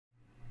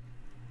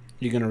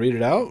You gonna read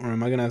it out, or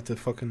am I gonna have to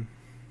fucking...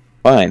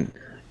 Fine.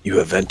 You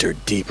have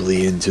entered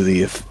deeply into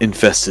the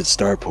infested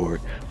starport,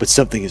 but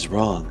something is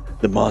wrong.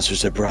 The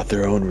monsters have brought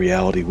their own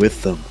reality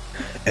with them,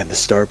 and the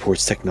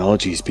starport's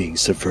technology is being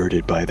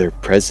subverted by their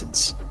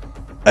presence.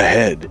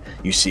 Ahead,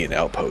 you see an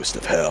outpost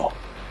of hell,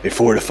 a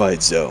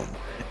fortified zone.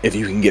 If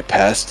you can get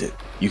past it,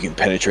 you can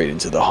penetrate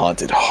into the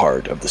haunted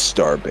heart of the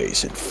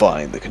starbase and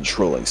find the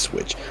controlling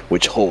switch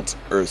which holds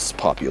Earth's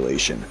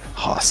population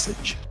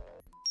hostage.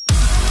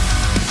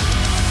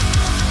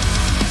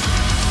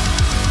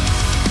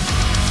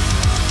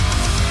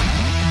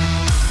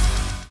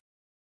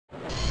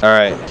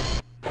 Alright.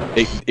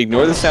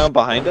 Ignore the sound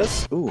behind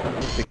us? Ooh, I'm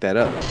gonna pick that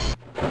up.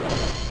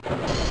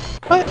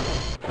 What?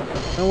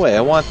 No way,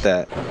 I want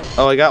that.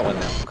 Oh, I got one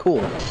now.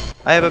 Cool.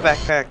 I have a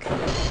backpack.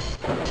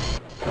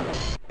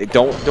 Hey,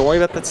 don't worry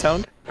about that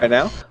sound right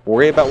now.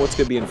 Worry about what's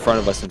gonna be in front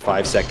of us in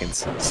 5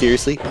 seconds.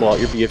 Seriously, pull out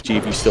your BFG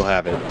if you still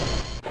have it.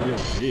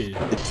 BFG?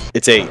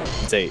 It's 8.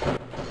 It's 8.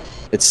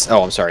 It's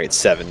oh, I'm sorry, it's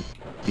 7.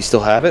 You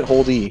still have it?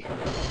 Hold E.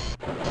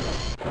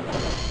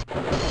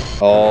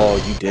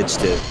 Oh, you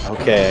ditched it.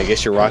 Okay, I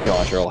guess your rocket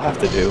launcher will have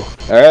to do.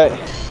 Alright,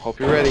 hope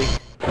you're ready.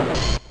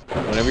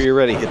 Whenever you're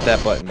ready, hit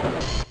that button.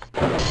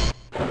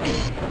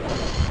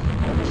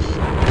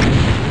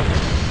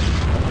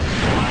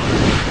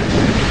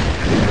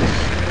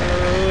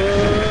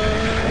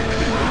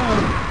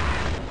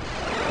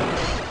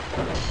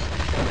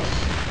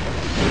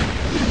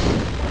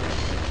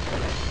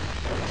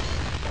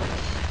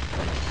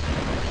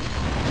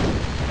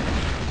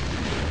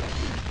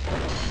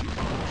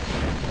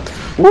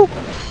 Woo!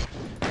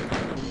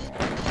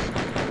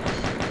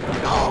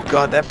 Oh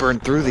god, that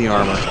burned through the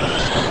armor.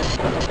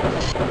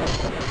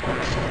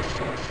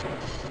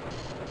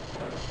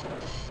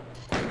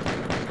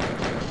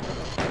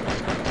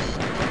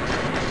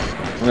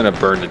 I'm gonna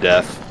burn to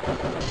death.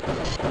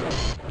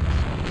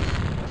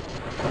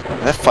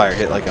 That fire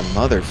hit like a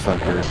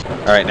motherfucker.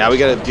 Alright, now we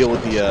gotta deal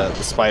with the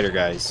spider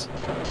guys.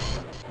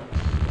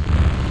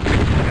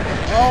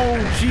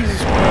 Oh,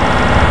 Jesus.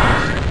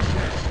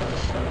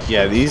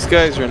 Yeah, these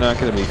guys are not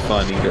gonna be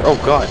fun either. Oh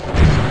god.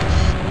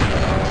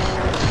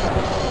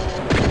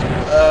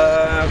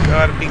 Oh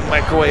god, I'm being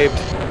microwaved.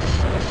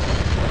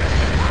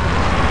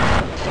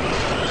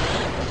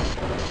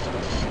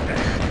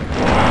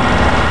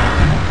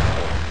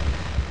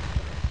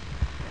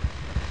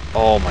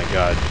 Oh my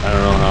god, I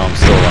don't know how I'm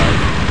still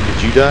alive.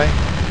 Did you die?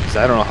 Because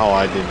I don't know how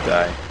I didn't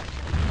die.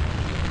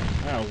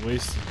 I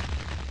wasted.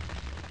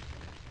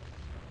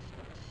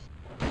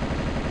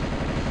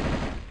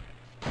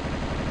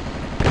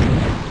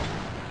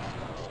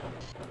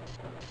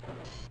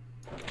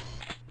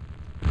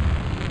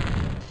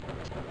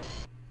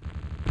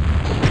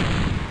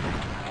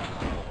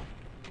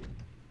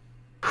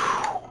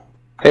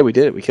 Hey, we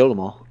did it. We killed them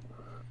all.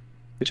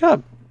 Good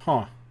job.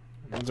 Huh.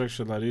 That was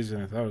actually a lot easier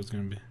than I thought it was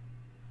gonna be.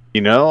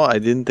 You know, I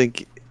didn't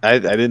think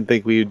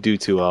we would do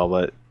too well,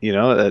 but you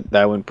know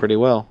that went pretty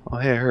well. Oh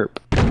hey, Herp.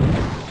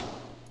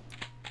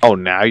 Oh,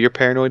 now you're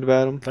paranoid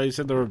about them? I thought you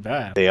said they were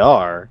bad. They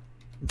are.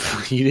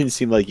 You didn't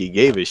seem like you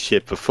gave a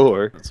shit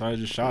before. That's why I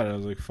just shot it. I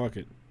was like, fuck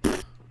it.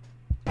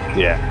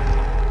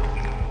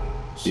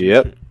 Yeah. Secret.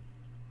 Yep.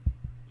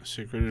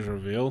 Secret is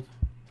revealed.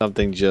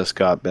 Something just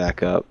got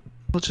back up.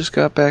 What just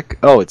got back?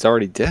 Oh, it's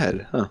already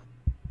dead. Huh.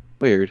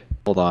 Weird.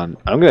 Hold on.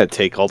 I'm gonna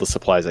take all the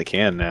supplies I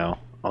can now.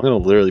 I'm gonna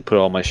literally put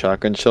all my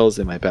shotgun shells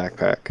in my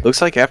backpack.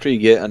 Looks like after you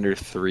get under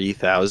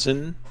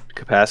 3,000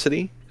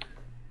 capacity,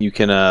 you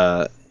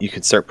can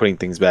start putting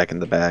things back in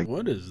the bag.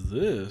 What is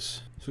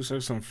this? This looks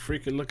like some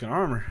freaking looking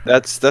armor.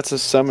 That's a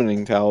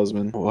summoning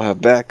talisman. We'll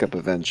have backup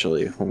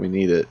eventually when we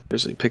need it.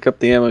 Seriously, pick up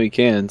the ammo you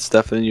can,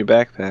 stuff it in your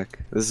backpack.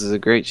 This is a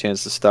great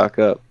chance to stock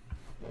up.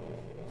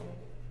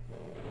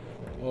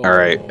 Oh. All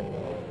right.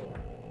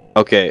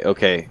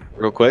 Okay.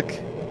 Real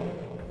quick.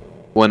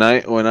 When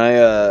I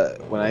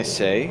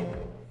say,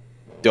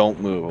 don't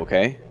move,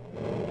 okay?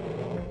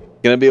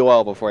 It's gonna be a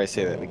while before I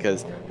say that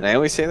and I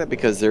only say that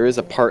because there is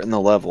a part in the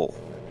level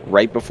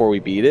right before we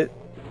beat it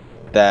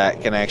that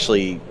can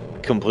actually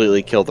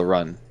completely kill the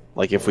run.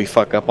 Like if we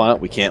fuck up on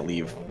it, we can't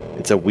leave.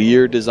 It's a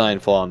weird design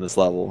flaw in this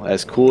level.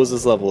 As cool as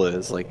this level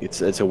is, like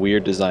it's a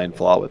weird design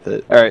flaw with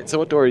it. All right, so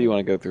what door do you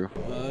want to go through?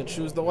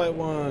 Choose the white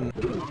one.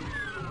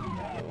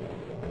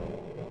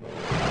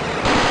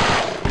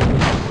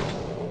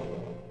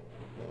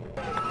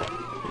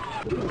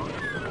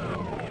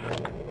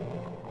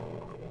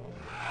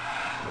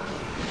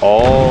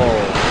 Oh.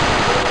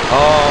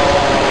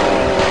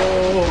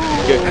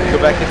 Go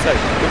back inside.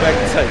 Go back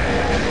inside.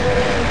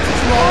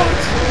 It's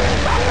locked.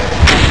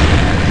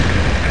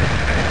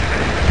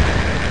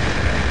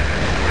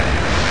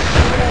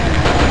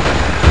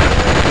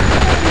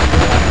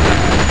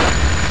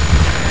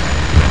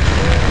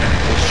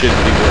 It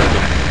shouldn't be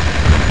working.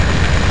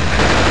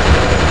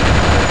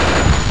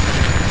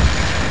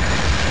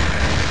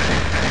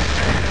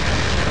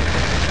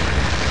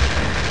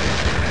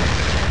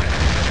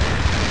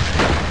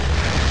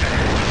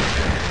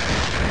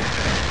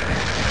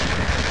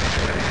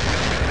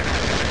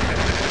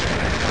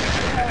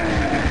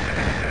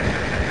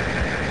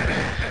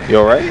 You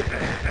alright? I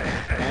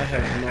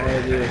have no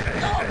idea.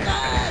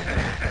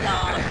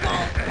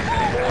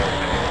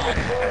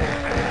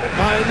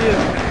 No idea.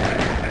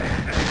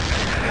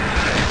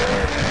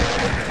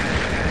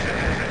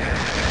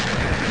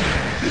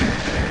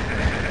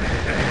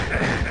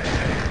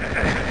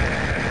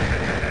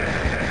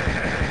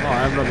 Oh, I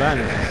have no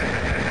bandages.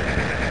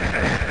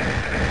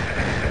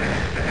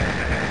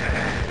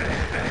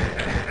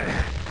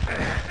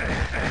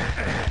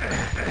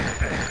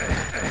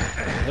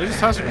 Did I just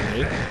toss a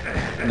grenade?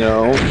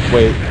 No.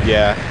 Wait.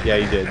 Yeah. Yeah,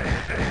 you did.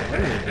 Why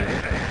did I do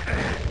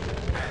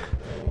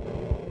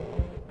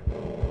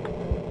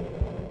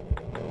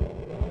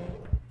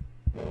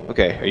that?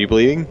 Okay. Are you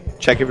bleeding?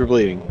 Check if you're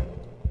bleeding.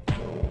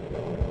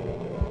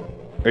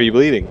 Are you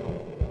bleeding?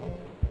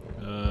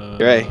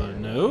 Right.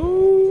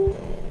 No.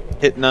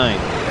 Hit 9.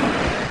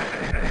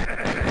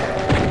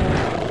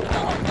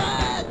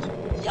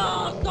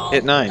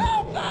 Hit 9.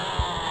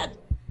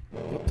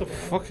 What the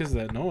fuck is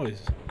that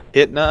noise?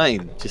 Hit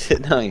 9. Just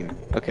hit 9.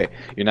 Okay.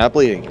 You're not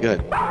bleeding.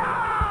 Good.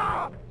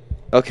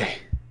 Okay.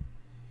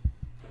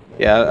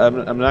 Yeah,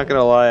 I'm not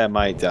gonna lie, I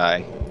might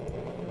die.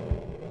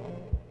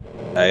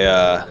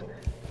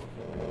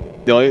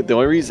 The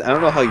only reason, I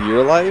don't know how you're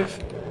alive,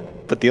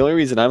 but the only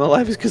reason I'm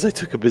alive is because I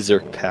took a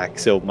berserk pack.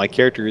 So my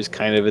character is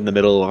kind of in the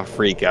middle of a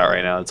freak out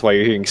right now. That's why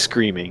you're hearing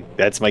screaming.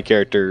 That's my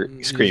character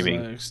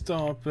screaming. He's like,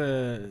 stop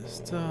it,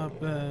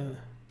 stop it.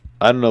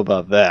 I don't know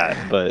about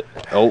that, but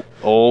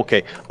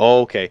okay,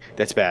 okay,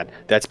 that's bad.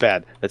 That's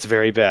bad. That's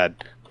very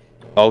bad.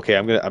 Okay,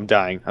 I'm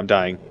dying.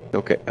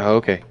 Okay,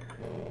 okay.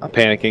 I'm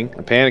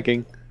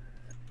panicking.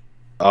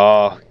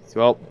 Oh,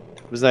 well,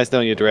 it was nice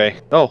knowing you, Dre.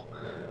 Oh,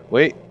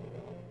 wait.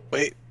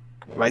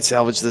 Might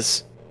salvage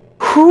this.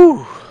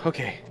 Whew.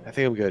 Okay, I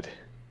think I'm good.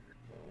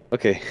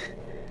 Okay.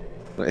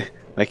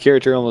 My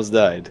character almost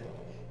died.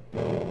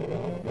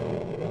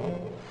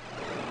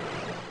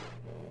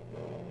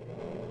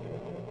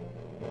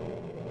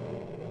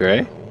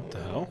 Dre? What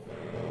the hell?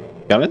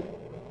 Coming?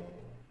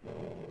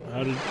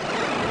 How did...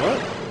 What?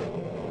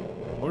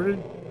 Where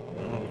did...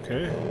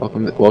 Okay.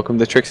 Welcome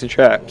to Tricks and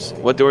Traps.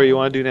 What door you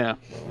want to do now?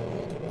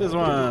 This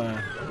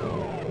one.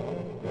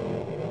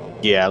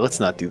 Yeah, let's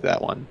not do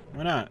that one.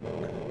 Why not?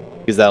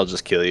 Because that'll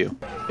just kill you.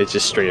 It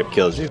just straight up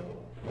kills you.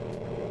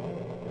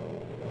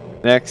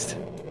 Next.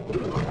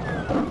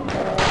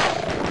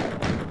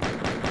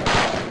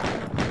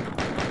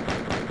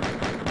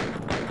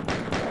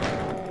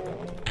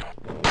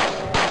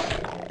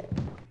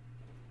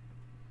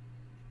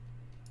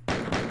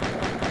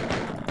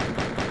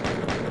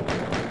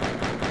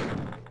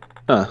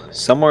 Huh.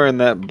 Somewhere in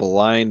that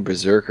blind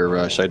berserker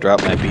rush, I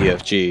dropped my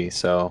BFG,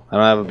 so I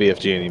don't have a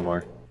BFG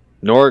anymore.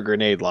 Nor a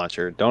grenade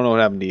launcher. Don't know what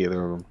happened to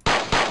either of them.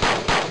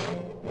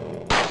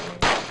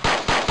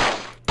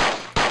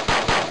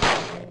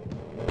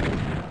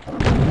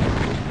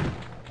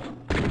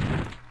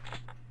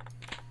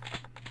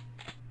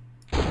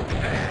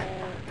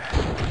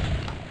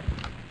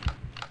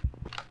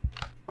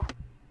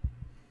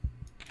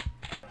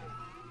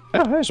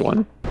 Oh, there's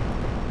one.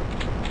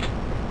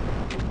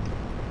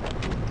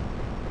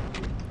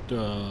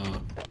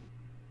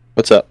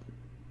 What's up?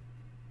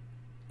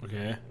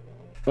 Okay.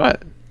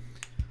 What?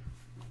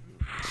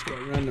 Just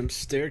got random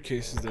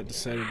staircases that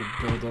decided to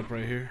build up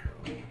right here.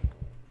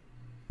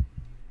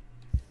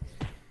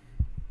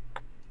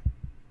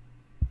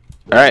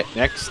 Alright,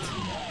 next.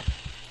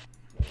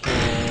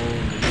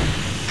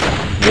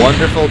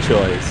 Wonderful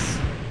choice.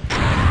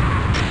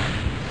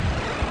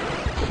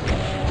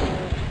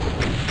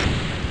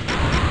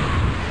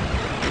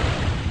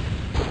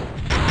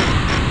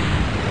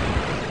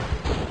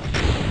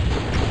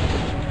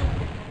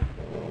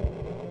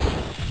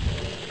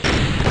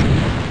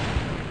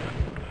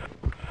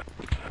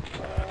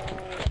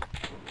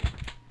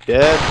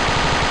 Dead.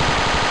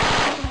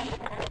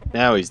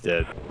 Now he's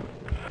dead.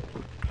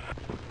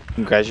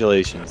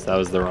 Congratulations, that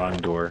was the wrong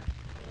door.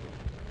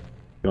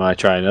 You want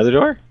to try another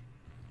door?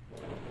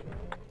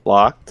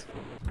 Locked.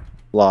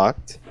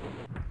 Locked.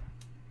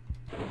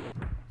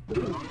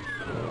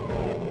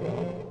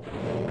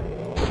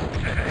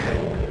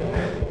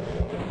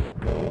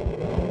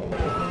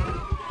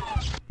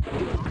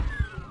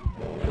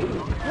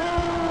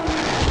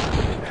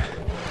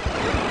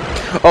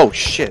 Oh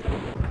shit.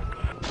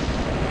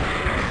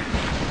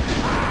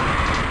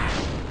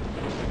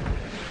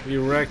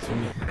 You wrecked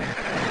me.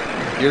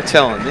 You're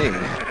telling me.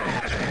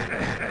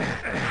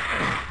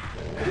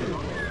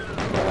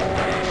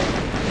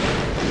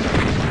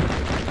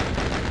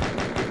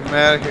 I'm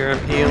out of here,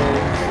 I'm healing.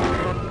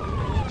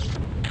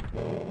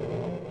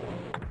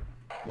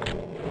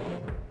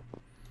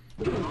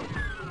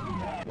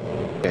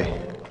 Okay.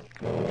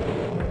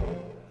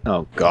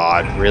 Oh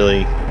god,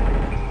 really?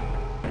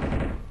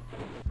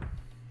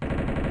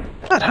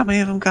 God, how many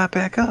of them got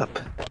back up?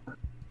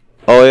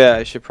 Oh yeah,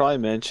 I should probably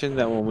mention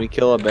that when we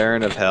kill a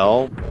Baron of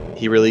Hell,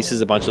 he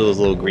releases a bunch of those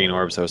little green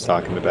orbs I was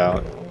talking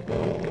about.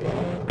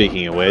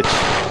 Speaking of which,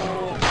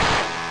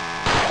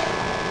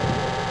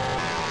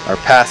 our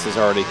past has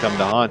already come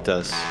to haunt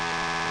us.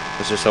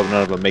 Let's just hope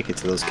none of them make it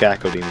to those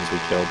Caco demons we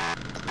killed.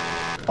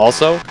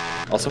 Also,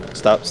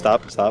 stop.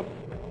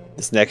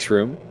 This next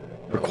room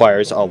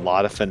requires a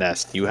lot of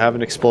finesse. Do you have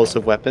an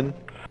explosive weapon?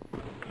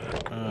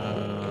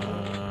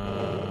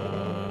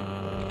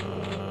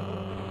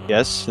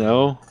 Yes?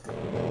 No?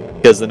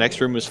 Because the next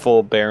room is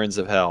full of Barons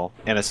of Hell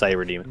and a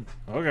Cyber Demon.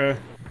 Okay.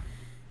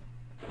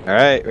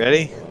 Alright,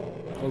 ready?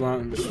 Hold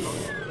on.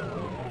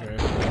 Okay.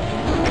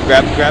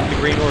 Grab the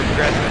green orb.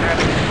 Grab it.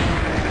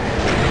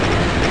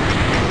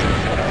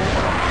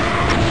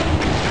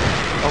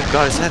 Oh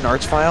god, is that an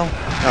arch file?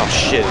 Oh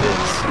shit, it is.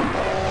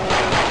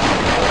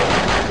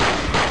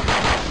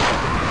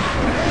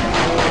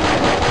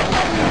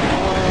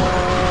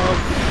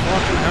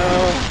 Fucking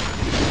hell.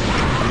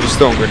 I'm just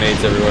throwing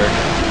grenades everywhere.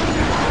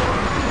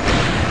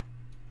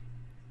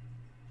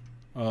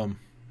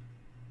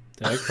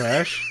 Did I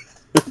crash?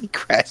 He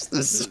crashed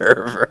the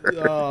server.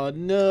 Oh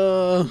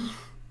no.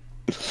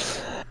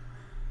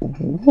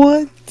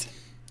 What?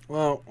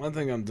 Well, I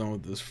think I'm done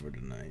with this for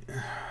tonight.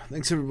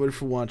 Thanks everybody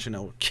for watching. I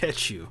will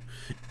catch you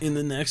in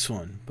the next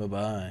one.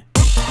 Bye-bye.